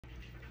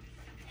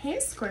Hey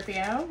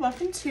Scorpio,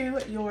 welcome to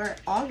your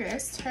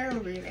August tarot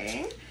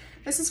reading.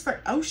 This is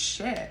for, oh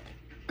shit.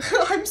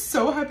 I'm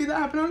so happy that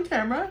happened on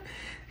camera.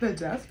 The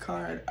death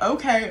card.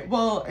 Okay,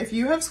 well, if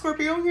you have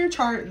Scorpio in your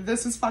chart,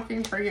 this is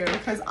fucking for you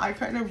because I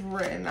couldn't have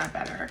written that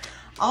better.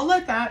 I'll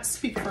let that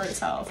speak for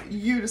itself.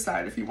 You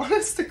decide if you want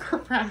to stick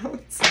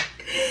around.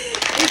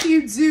 If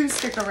you do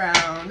stick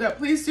around,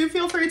 please do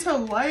feel free to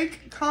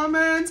like,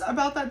 comment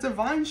about that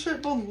divine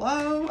shit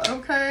below,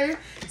 okay?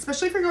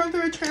 Especially if you're going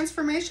through a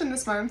transformation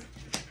this month.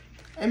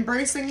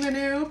 Embracing the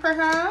new,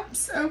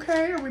 perhaps,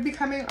 okay? Are we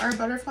becoming our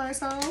butterfly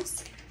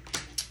selves?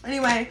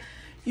 Anyway,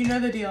 you know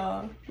the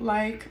deal.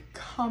 Like,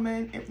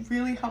 comment, it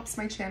really helps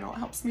my channel. It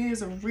helps me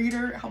as a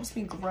reader. It helps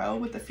me grow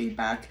with the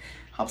feedback.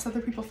 Helps other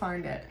people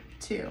find it,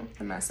 too,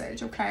 the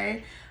message,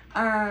 okay?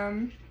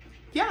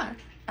 Yeah.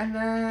 And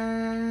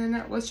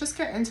then let's just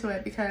get into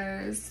it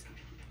because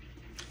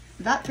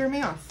that threw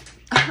me off.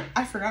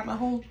 I forgot my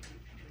whole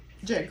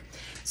jig.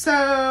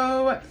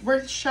 So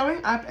we're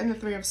showing up in the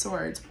Three of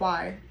Swords.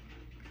 Why?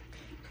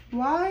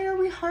 Why are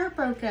we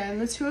heartbroken?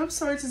 The Two of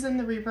Swords is in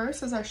the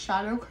reverse as our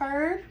shadow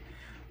card.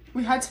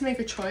 We had to make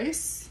a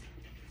choice.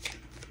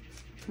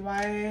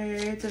 Why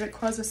did it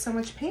cause us so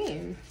much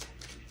pain?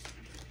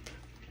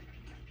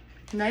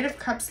 Knight of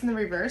Cups in the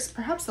reverse.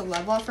 Perhaps the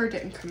love offer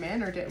didn't come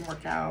in or didn't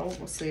work out.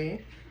 We'll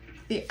see.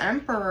 The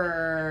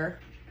Emperor.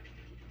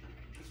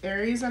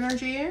 Aries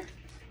energy.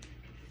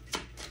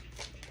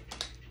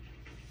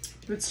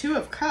 The Two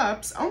of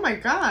Cups. Oh my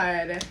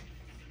God.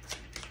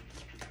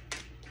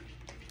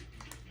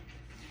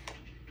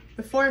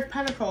 The Four of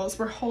Pentacles.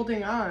 We're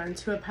holding on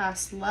to a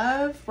past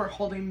love. We're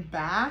holding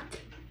back.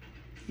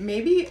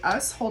 Maybe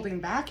us holding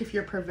back, if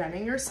you're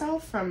preventing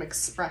yourself from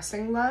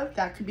expressing love,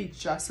 that could be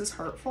just as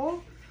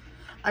hurtful.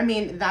 I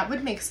mean, that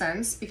would make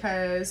sense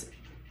because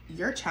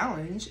your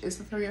challenge is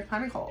the Three of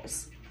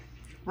Pentacles.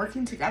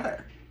 Working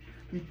together,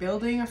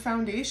 building a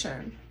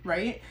foundation,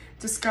 right?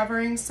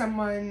 Discovering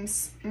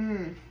someone's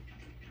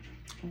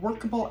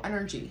workable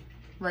energy,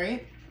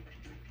 right?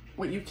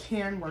 What you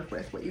can work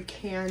with, what you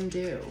can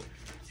do,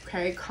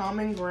 okay?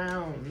 Common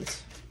ground.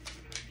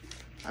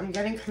 I'm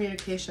getting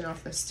communication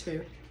off this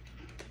too.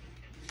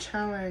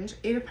 Challenge,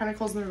 Eight of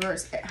Pentacles in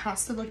reverse. It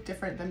has to look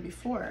different than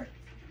before.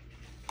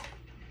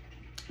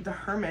 The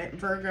Hermit,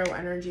 Virgo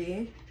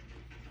energy,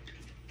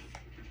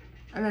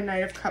 and the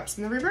Knight of Cups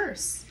in the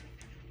reverse.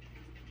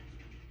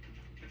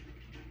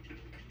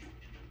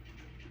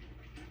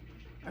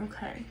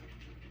 Okay,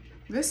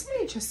 this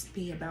may just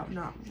be about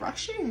not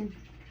rushing.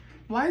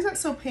 Why is that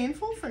so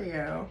painful for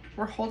you?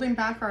 We're holding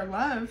back our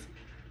love.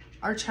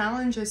 Our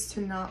challenge is to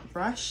not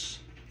rush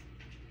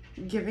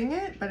giving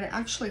it, but it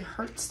actually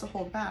hurts to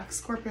hold back.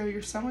 Scorpio,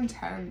 you're so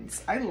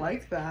intense. I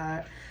like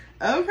that.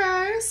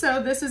 Okay,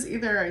 so this is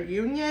either a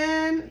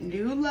union,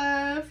 new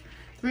love,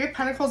 Three of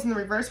Pentacles in the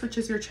reverse, which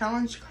is your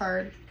challenge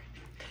card.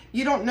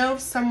 You don't know if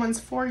someone's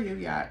for you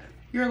yet.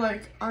 You're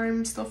like,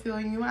 I'm still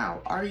feeling you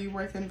out. Are you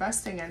worth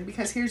investing in?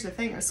 Because here's the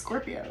thing as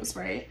Scorpios,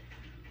 right?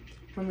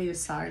 When we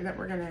decide that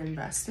we're going to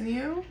invest in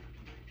you,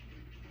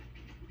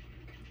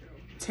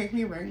 take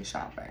me ring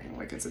shopping.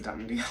 Like, it's a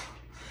done deal.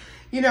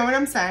 You know what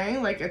I'm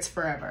saying? Like, it's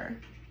forever.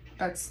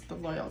 That's the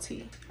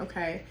loyalty,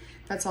 okay?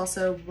 That's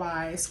also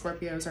why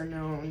Scorpios are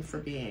known for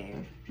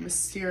being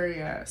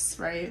mysterious,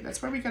 right?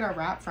 That's where we get our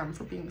rap from,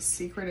 for being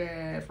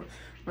secretive,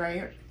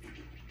 right?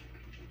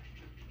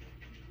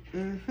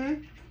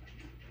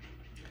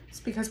 It's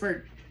because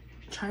we're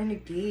trying to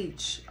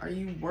gauge, are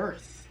you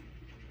worth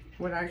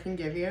what I can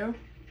give you?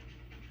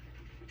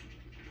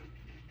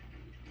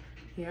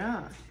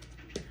 Yeah.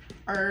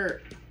 Our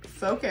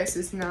focus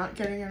is not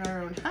getting in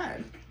our own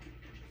head.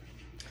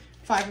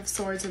 Five of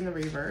Swords in the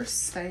reverse,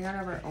 staying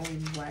out of our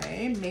own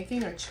way,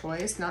 making a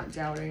choice, not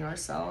doubting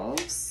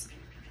ourselves.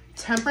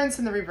 Temperance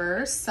in the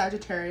reverse,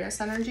 Sagittarius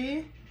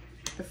energy.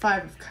 The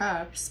Five of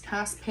Cups,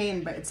 past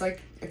pain, but it's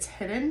like it's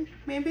hidden,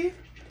 maybe?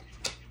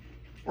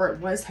 Or it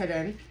was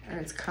hidden, and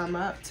it's come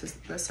up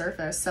to the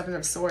surface. Seven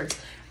of Swords.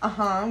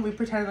 We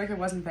pretended like it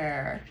wasn't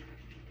there.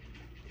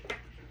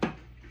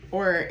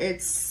 Or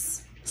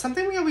it's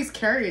something we always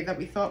carried that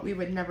we thought we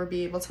would never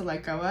be able to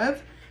let go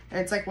of. And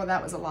it's like, well,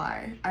 that was a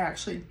lie. I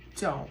actually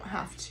don't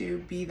have to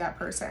be that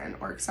person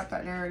or accept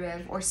that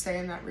narrative or stay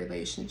in that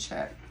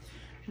relationship,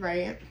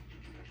 right?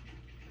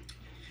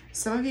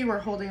 Some of you are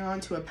holding on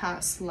to a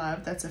past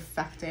love that's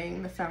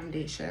affecting the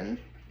foundation,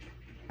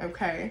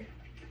 okay,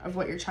 of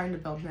what you're trying to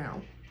build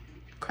now,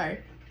 okay?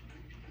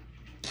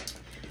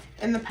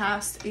 In the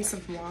past, Ace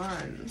of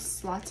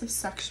Wands, lots of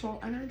sexual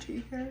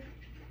energy here.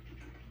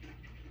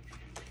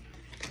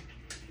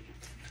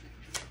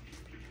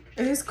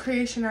 It is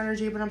creation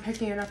energy, but I'm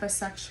picking it up as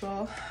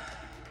sexual.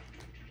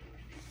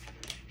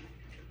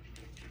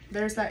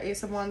 There's that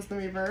Ace of Wands in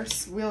the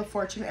reverse. Wheel of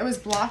Fortune. It was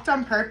blocked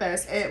on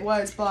purpose. It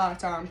was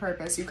blocked on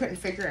purpose. You couldn't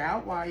figure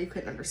out why. You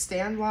couldn't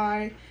understand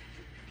why.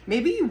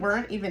 Maybe you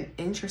weren't even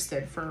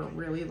interested for a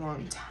really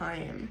long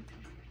time.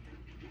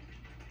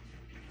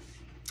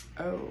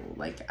 Oh,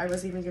 like I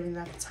wasn't even giving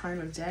that the time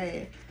of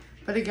day.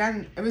 But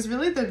again, it was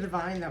really the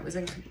divine that was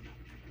in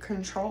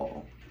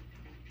control.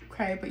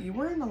 Okay, but you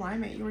were in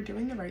alignment. You were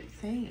doing the right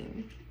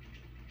thing.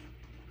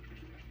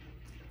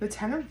 The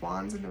Ten of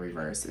Wands in the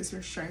reverse is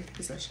your strength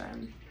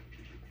position.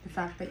 The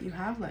fact that you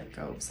have let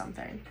go of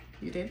something.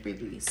 You did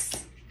release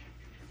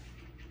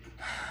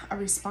a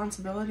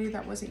responsibility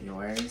that wasn't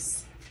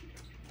yours.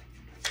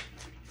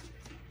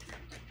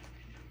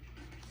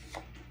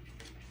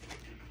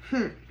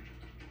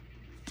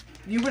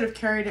 You would have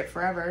carried it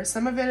forever.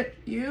 Some of it,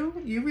 you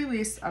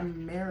released a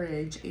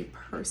marriage, a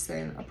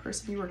person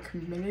you were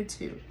committed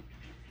to.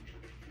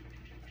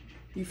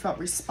 You felt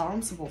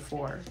responsible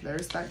for.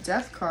 There's that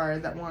Death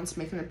card that wants to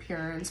make an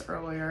appearance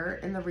earlier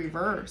in the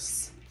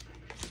reverse.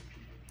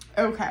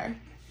 Okay.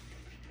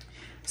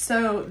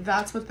 So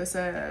that's what this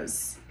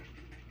is.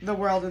 The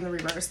World in the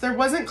reverse. There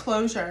wasn't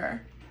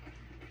closure.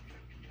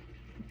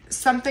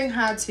 Something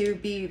had to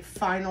be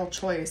final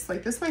choice.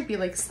 Like this might be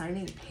like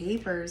signing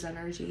papers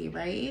energy,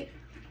 right?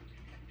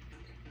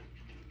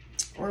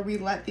 Or we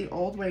let the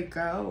old way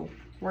go.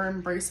 We're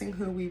embracing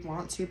who we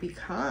want to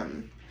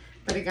become.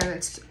 But again,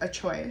 it's a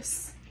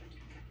choice.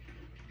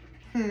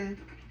 We're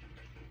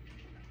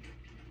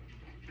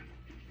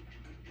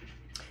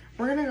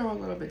gonna go a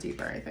little bit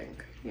deeper, I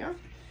think. Yeah.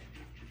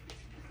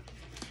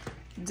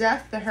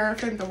 Death, the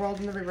Hierophant, the World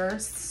in the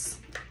reverse.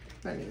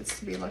 That needs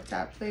to be looked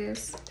at,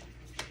 please.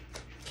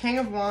 King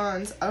of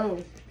Wands.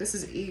 Oh, this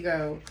is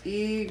ego.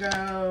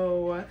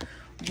 Ego.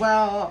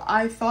 Well,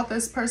 I thought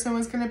this person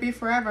was going to be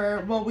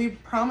forever. Well, we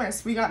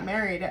promised. We got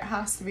married. It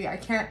has to be. I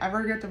can't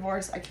ever get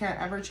divorced. I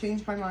can't ever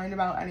change my mind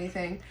about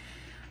anything.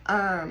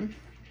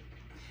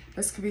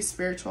 This could be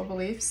spiritual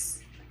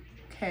beliefs.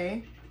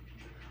 Okay.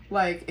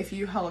 Like if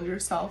you held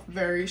yourself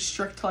very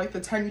strict to like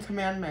the 10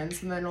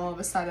 Commandments and then all of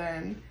a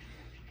sudden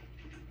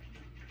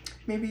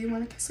maybe you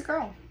want to kiss a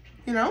girl,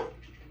 you know?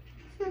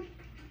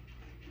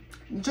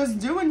 Just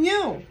doing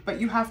you, but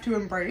you have to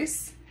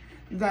embrace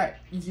that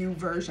you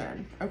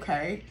version,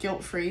 okay?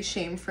 Guilt-free,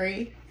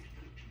 shame-free.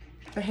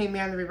 The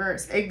Hangman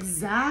reverse.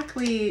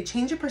 Exactly.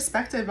 Change your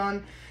perspective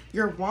on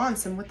your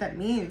wants and what that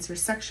means, your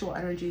sexual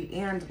energy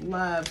and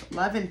love.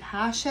 Love and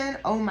passion.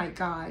 Oh my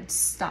God,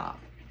 stop.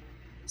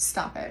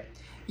 Stop it.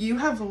 You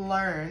have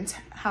learned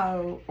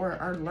how, or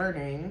are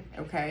learning,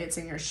 okay? It's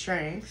in your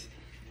strength,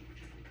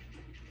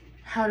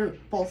 how to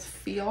both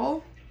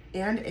feel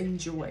and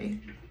enjoy.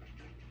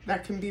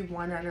 That can be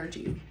one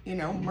energy, you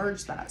know,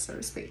 merge that, so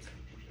to speak.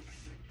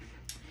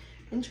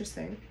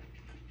 Interesting.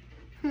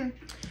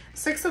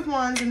 Six of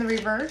Wands in the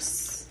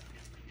reverse.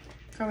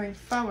 Going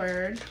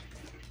forward.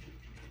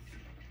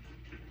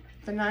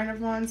 The Nine of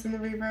Wands in the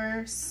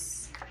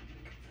reverse.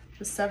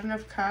 The Seven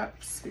of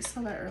Cups. We saw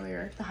that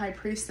earlier. The High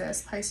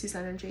Priestess, Pisces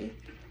energy.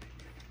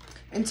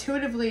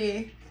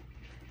 Intuitively,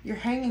 you're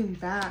hanging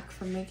back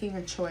from making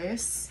a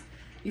choice.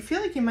 You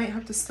feel like you might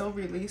have to still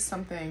release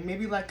something.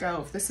 Maybe let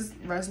go. If this is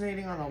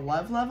resonating on a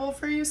love level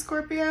for you,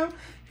 Scorpio,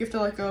 you have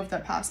to let go of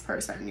that past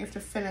person. You have to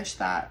finish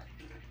that.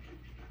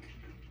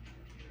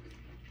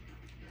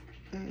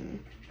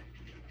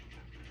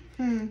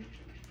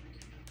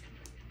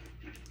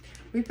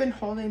 We've been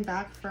holding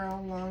back for a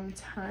long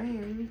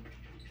time.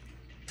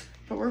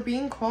 But we're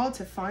being called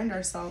to find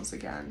ourselves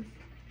again.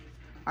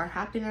 Our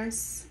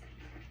happiness.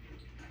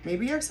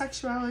 Maybe our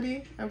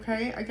sexuality,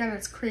 okay? Again,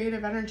 it's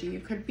creative energy. You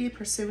could be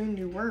pursuing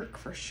new work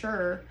for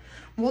sure.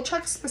 We'll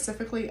check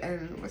specifically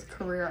in with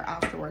career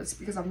afterwards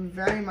because I'm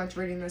very much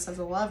reading this as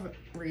a love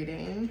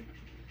reading,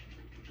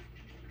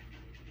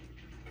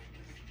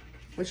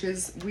 which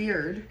is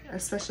weird,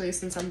 especially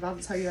since I'm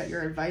about to tell you that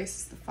your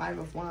advice is the Five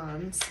of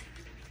Wands.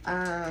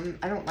 I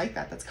don't like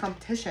that. That's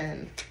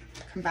competition,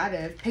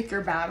 combative. Pick your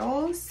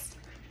battles,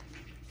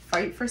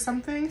 fight for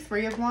something.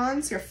 Three of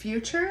Wands, your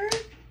future.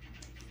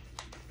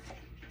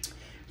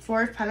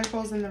 Four of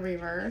Pentacles in the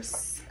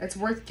reverse. It's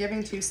worth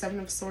giving to. Seven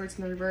of Swords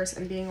in the reverse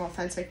and being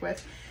authentic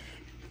with.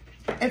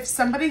 If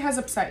somebody has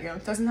upset you,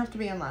 it doesn't have to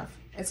be in love.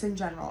 It's in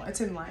general. It's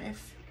in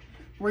life.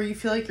 Where you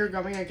feel like you're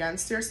going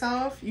against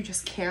yourself. You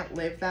just can't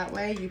live that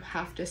way. You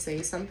have to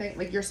say something.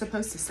 Like you're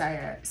supposed to say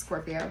it,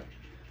 Scorpio.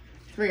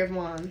 Three of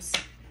Wands.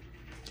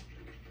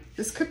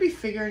 This could be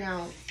figuring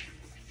out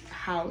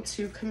how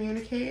to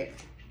communicate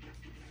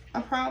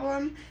a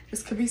problem.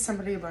 This could be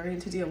somebody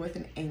learning to deal with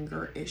an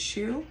anger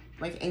issue.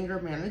 Like anger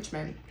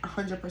management,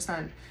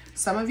 100%.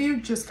 Some of you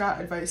just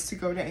got advice to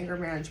go to anger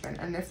management.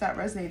 And if that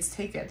resonates,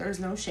 take it. There's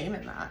no shame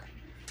in that.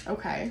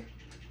 Okay.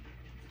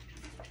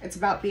 It's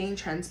about being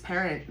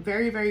transparent.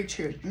 Very, very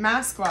true.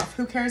 Mask off.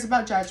 Who cares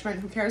about judgment?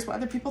 Who cares what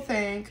other people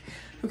think?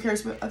 Who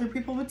cares what other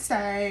people would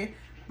say?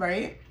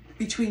 Right?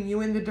 Between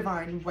you and the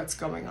divine, what's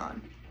going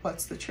on?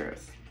 What's the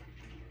truth?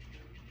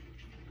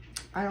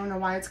 I don't know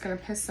why it's going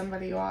to piss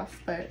somebody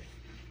off, but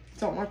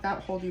don't let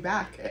that hold you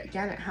back.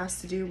 Again, it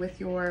has to do with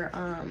your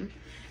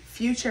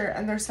future.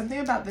 And there's something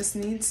about this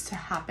needs to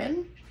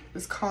happen,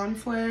 this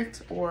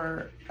conflict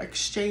or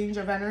exchange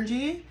of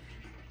energy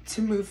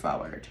to move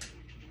forward.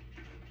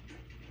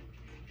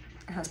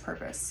 It has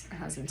purpose. It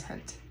has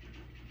intent.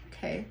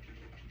 Okay.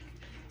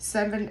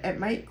 Seven, it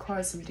might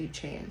cause some deep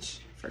change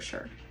for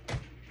sure.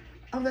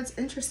 Oh, that's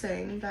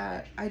interesting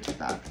that I did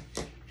that.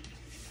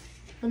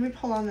 Let me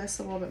pull on this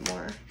a little bit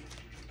more.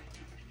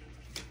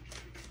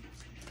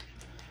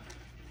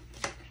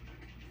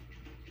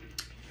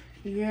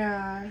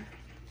 Yeah.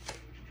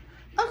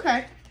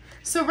 Okay.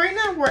 So right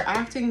now we're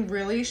acting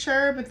really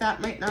sure, but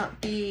that might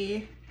not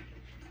be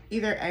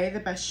either A, the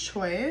best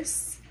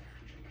choice,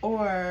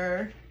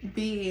 or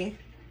B,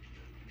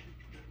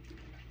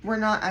 we're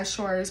not as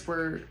sure as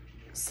we're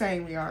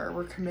saying we are, or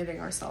we're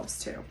committing ourselves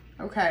to.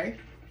 Okay?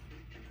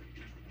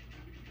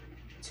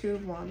 Two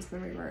of Wands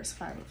in the reverse,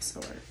 Five of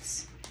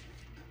Swords.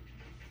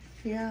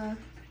 Yeah.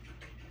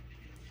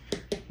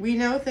 We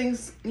know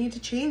things need to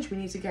change. We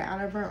need to get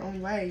out of our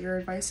own way. Your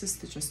advice is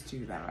to just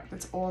do that.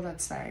 That's all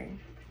that's saying.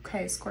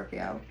 Okay,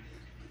 Scorpio.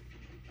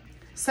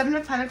 Seven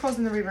of Pentacles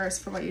in the reverse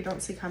for what you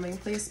don't see coming,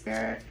 please,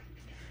 Spirit.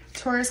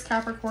 Taurus,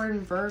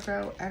 Capricorn,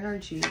 Virgo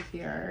energy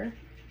here.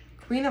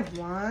 Queen of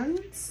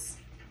Wands.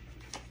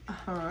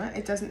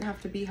 It doesn't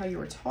have to be how you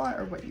were taught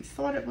or what you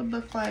thought it would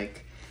look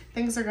like.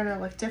 Things are going to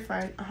look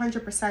different.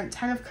 100%.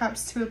 Ten of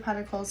Cups, Two of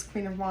Pentacles,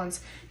 Queen of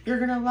Wands. You're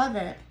going to love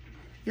it.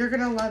 You're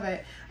going to love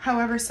it.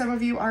 However, some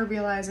of you are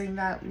realizing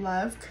that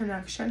love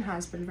connection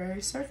has been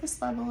very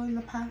surface level in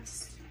the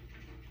past.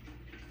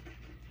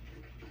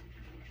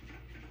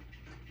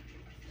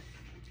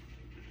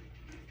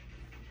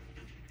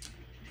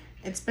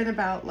 It's been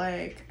about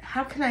like,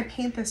 how can I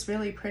paint this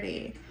really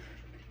pretty?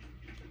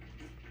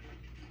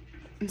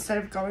 Instead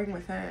of going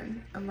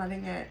within and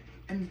letting it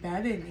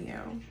embed in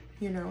you,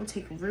 you know,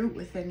 take root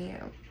within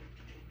you.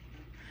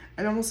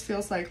 It almost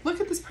feels like,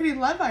 look at this pretty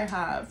love I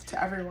have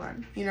to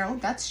everyone, you know?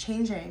 That's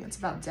changing. It's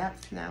about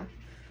depth now.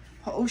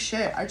 Oh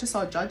shit, I just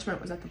saw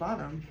Judgment was at the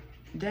bottom.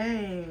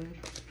 Dang.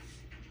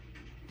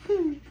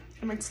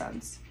 That makes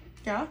sense.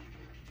 Yeah?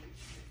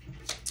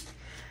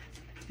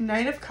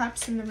 Knight of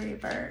Cups in the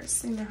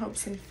reverse, in your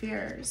hopes and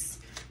fears.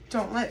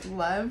 Don't let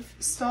love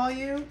stall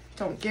you.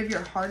 Don't give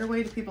your heart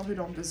away to people who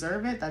don't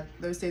deserve it.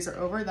 Those days are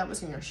over. That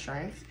wasn't your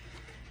strength.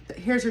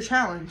 Here's your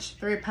challenge.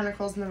 Three of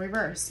Pentacles in the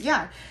reverse.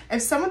 Yeah,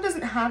 if someone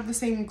doesn't have the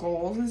same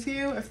goals as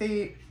you, if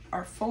they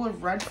are full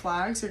of red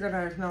flags, you're going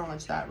to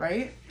acknowledge that,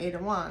 right? Eight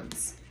of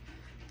Wands.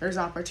 There's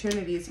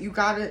opportunities. You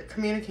got to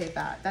communicate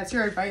that. That's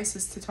your advice,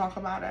 is to talk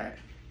about it,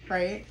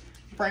 right?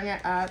 Bring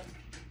it up.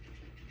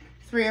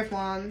 Three of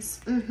Wands.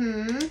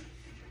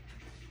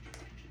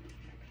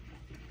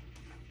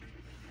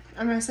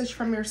 A message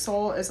from your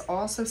soul is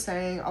also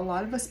saying a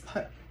lot of us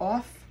put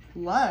off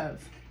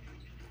love.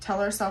 Tell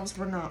ourselves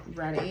we're not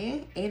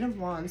ready. Eight of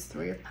Wands,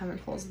 Three of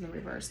Pentacles in the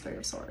reverse, Three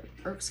of Swords.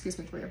 Or excuse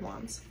me, Three of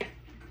Wands.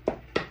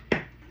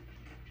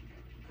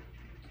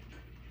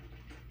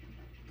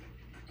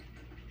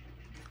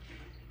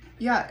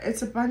 Yeah,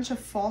 it's a bunch of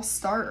false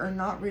start or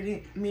not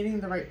really meeting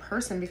the right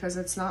person because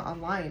it's not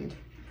aligned,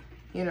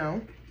 you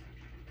know?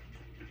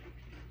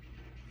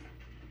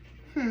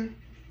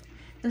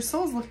 Your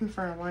soul's looking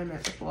for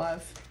alignment with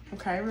love,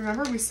 okay?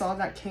 Remember we saw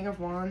that King of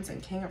Wands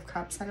and King of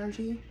Cups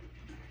energy?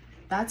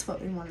 That's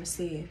what we want to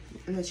see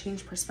in the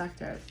change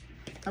perspective.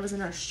 That was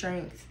in our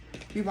strength.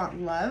 We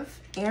want love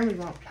and we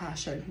want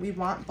passion. We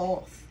want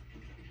both.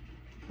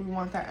 We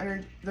want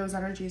that those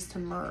energies to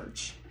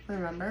merge,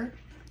 remember?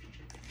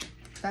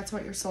 That's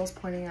what your soul's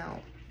pointing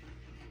out.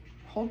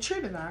 Hold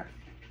true to that,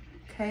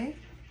 okay?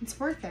 It's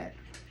worth it.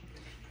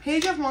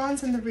 Page of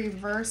Wands in the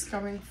reverse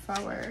going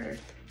forward.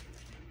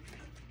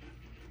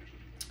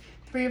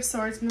 Three of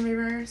Swords in the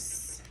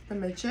reverse. The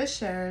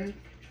Magician.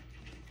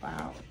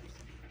 Wow.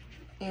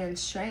 And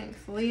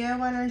Strength.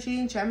 Leo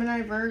energy,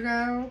 Gemini,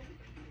 Virgo.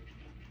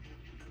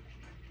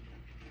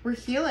 We're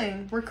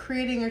healing. We're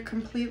creating a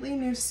completely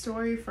new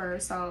story for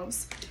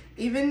ourselves.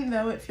 Even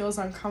though it feels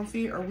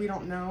uncomfy or we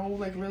don't know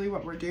like really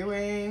what we're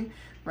doing,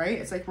 right?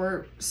 It's like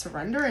we're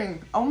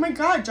surrendering. Oh my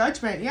God,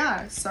 Judgment.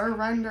 Yeah,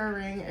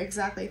 surrendering.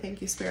 Exactly.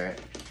 Thank you, Spirit.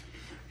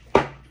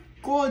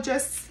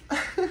 Gorgeous.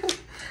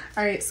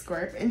 All right,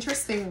 Scorp.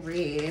 Interesting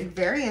read.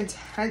 Very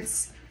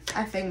intense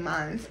effing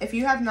month. If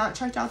you have not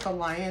checked out the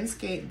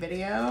Lionsgate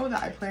video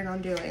that I plan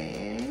on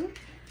doing,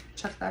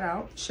 check that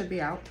out. Should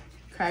be out.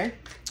 Okay.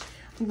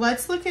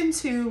 Let's look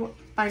into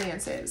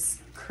finances.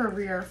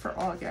 Career for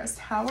August.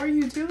 How are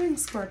you doing,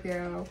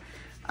 Scorpio?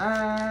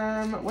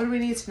 What do we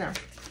need to know?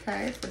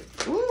 Okay.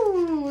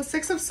 Ooh,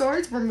 Six of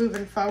Swords. We're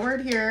moving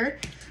forward here.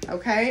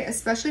 Okay.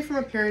 Especially from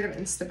a period of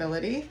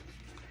instability,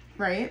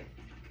 right?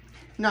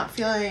 Not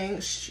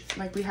feeling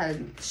like we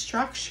had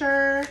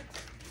structure.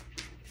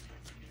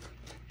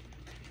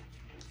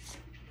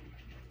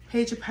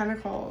 Page of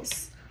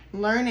Pentacles.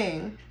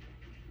 Learning.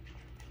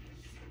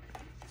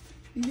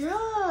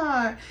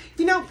 Yeah.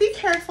 You know, be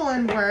careful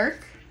in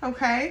work,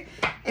 okay?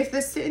 If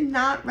this did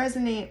not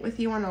resonate with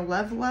you on a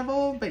love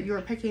level, but you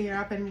were picking it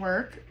up in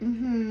work,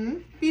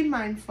 be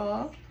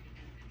mindful,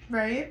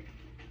 right?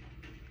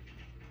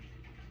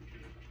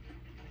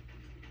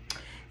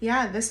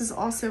 Yeah, this is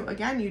also,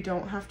 again, you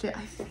don't have to,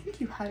 I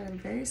think you had a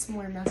very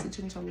similar message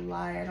in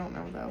July. I don't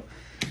know, though.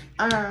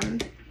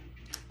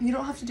 You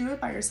don't have to do it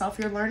by yourself.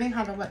 You're learning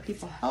how to let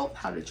people help,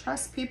 how to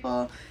trust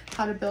people,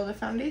 how to build a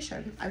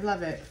foundation. I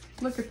love it.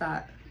 Look at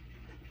that.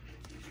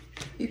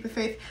 Leap of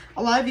faith.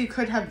 A lot of you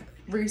could have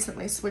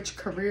recently switched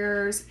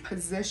careers,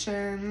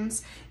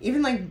 positions,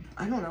 even like,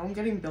 I don't know,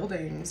 getting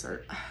buildings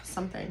or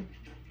something.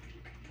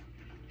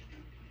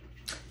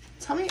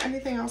 Tell me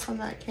anything else on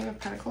that King of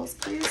Pentacles,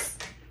 please.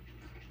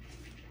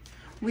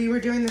 We were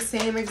doing the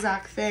same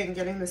exact thing,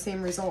 getting the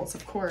same results,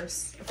 of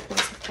course. Of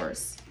course, of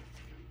course.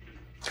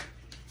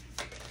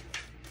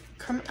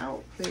 Come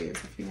out, please,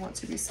 if you want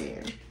to be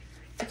seen.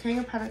 The King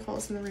of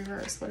Pentacles in the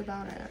reverse. What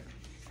about it?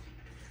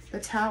 The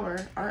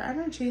Tower. Our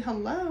energy.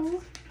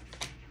 Hello.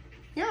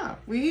 Yeah,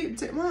 we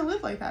didn't want to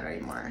live like that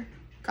anymore.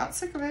 Got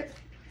sick of it.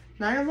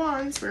 9 of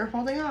Wands. We were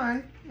holding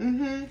on.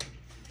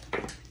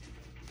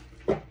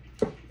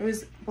 It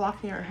was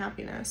blocking our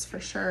happiness for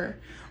sure.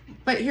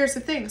 But here's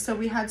the thing. So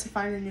we had to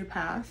find a new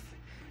path.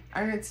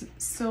 And it's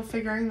still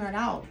figuring that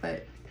out.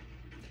 But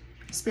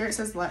Spirit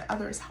says let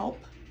others help.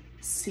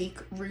 Seek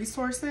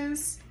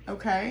resources.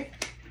 Okay?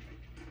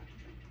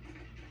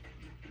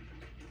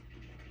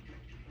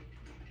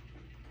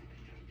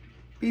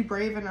 Be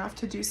brave enough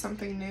to do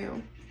something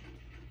new.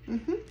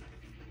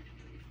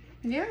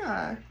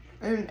 Yeah.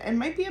 And it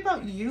might be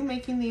about you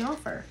making the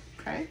offer.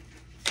 Okay?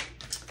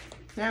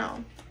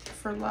 Now,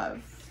 for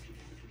love.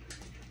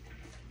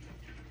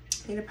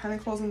 Eight of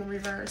Pentacles in the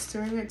reverse.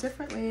 Doing it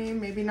differently.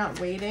 Maybe not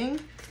waiting.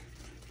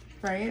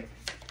 Right?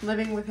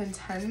 Living with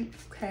intent.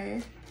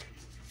 Okay?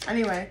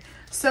 Anyway.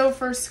 So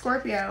for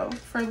Scorpio,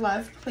 for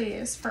love,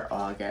 please, for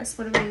August,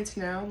 what do we need to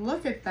know?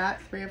 Look at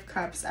that 3 of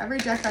Cups. Every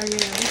deck I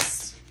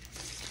used.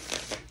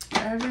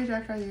 Every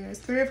deck I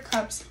used. 3 of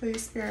Cups,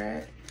 please,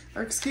 Spirit.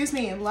 Or excuse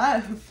me,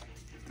 love.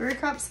 3 of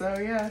Cups, though,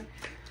 yeah.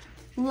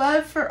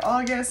 Love for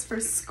August for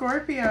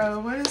Scorpio.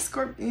 What does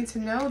Scorpio need to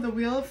know? The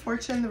Wheel of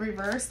Fortune in the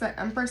reverse, the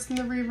Empress in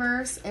the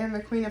reverse, and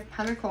the Queen of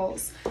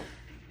Pentacles.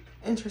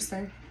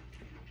 Interesting.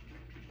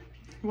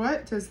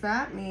 What does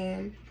that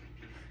mean?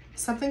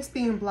 Something's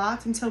being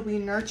blocked until we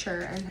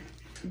nurture and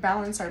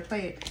balance our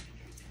plate.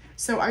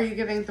 So are you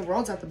giving the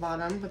World's at the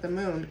bottom with the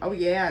Moon? Oh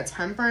yeah,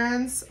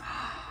 Temperance.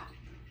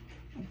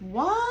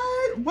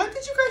 What? What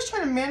did you guys try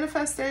to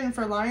manifest in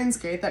for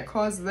Lionsgate that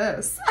caused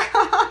this?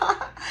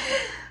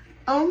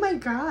 Oh my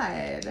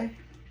God.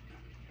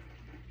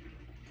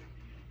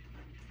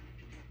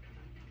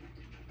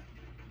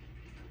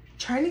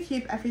 Trying to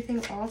keep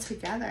everything all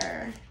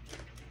together.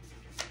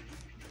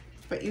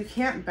 But you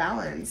can't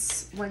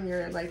balance when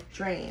you're like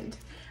drained.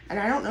 And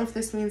I don't know if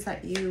this means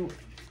that you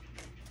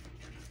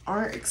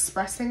aren't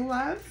expressing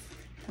love,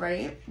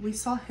 right? We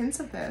saw hints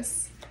of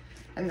this.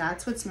 And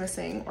that's what's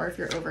missing, or if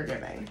you're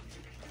overgiving.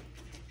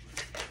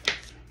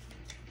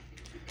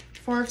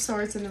 4 of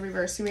Swords in the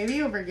reverse. You may be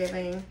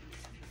overgiving.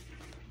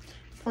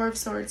 4 of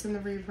Swords in the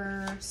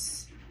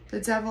reverse.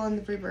 The Devil in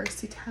the reverse.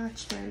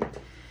 Detachment.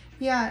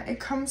 Yeah, it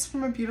comes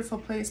from a beautiful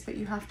place, but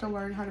you have to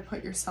learn how to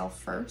put yourself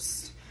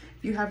first.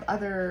 You have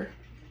other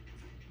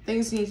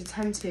things you need to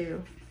tend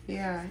to.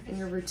 Yeah, in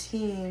your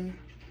routine.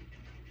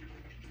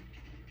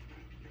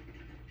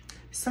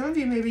 Some of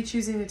you may be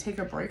choosing to take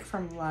a break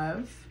from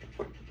love.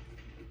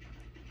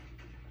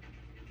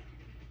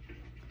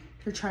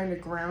 You're trying to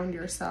ground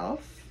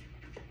yourself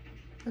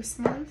this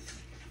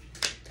month.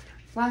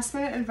 Last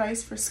minute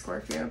advice for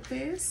Scorpio,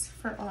 please,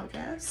 for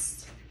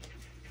August.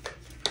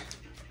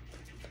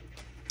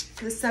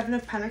 The 7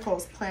 of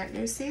Pentacles, plant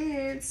new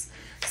seeds.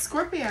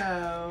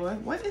 Scorpio,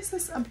 what is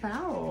this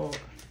about?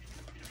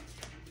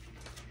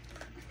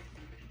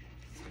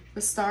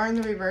 The Star in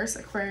the reverse,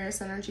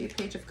 Aquarius energy,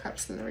 Page of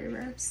Cups in the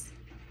reverse.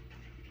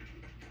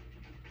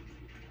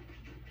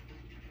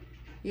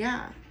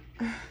 Yeah.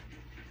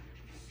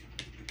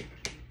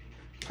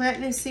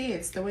 Plant new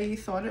seeds. The way you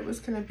thought it was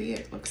going to be,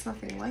 it looks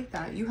nothing like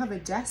that. You have a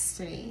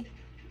destiny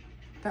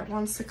that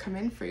wants to come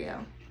in for you.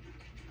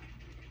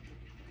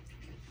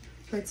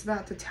 But it's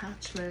about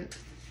detachment.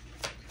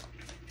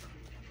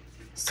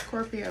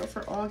 Scorpio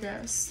for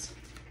August.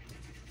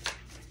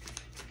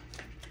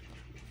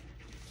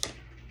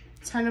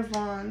 10 of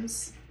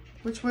Wands,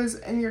 which was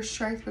in your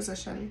strength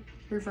position,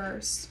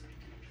 reversed.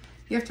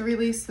 You have to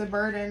release the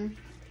burden.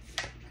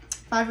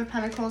 5 of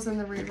Pentacles in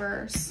the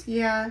reverse.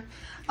 Yeah,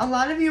 a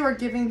lot of you are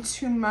giving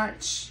too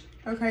much,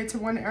 okay, to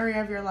one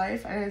area of your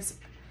life, and it's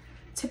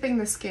tipping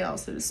the scale,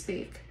 so to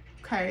speak,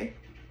 okay?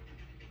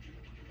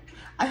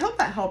 I hope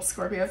that helps,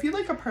 Scorpio. If you'd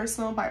like a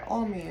personal, by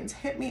all means,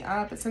 hit me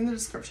up. It's in the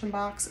description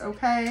box,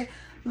 okay?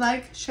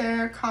 Like,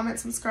 share, comment,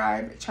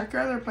 subscribe, check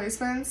your other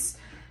placements,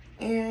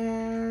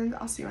 and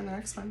I'll see you on the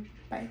next one.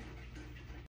 Bye.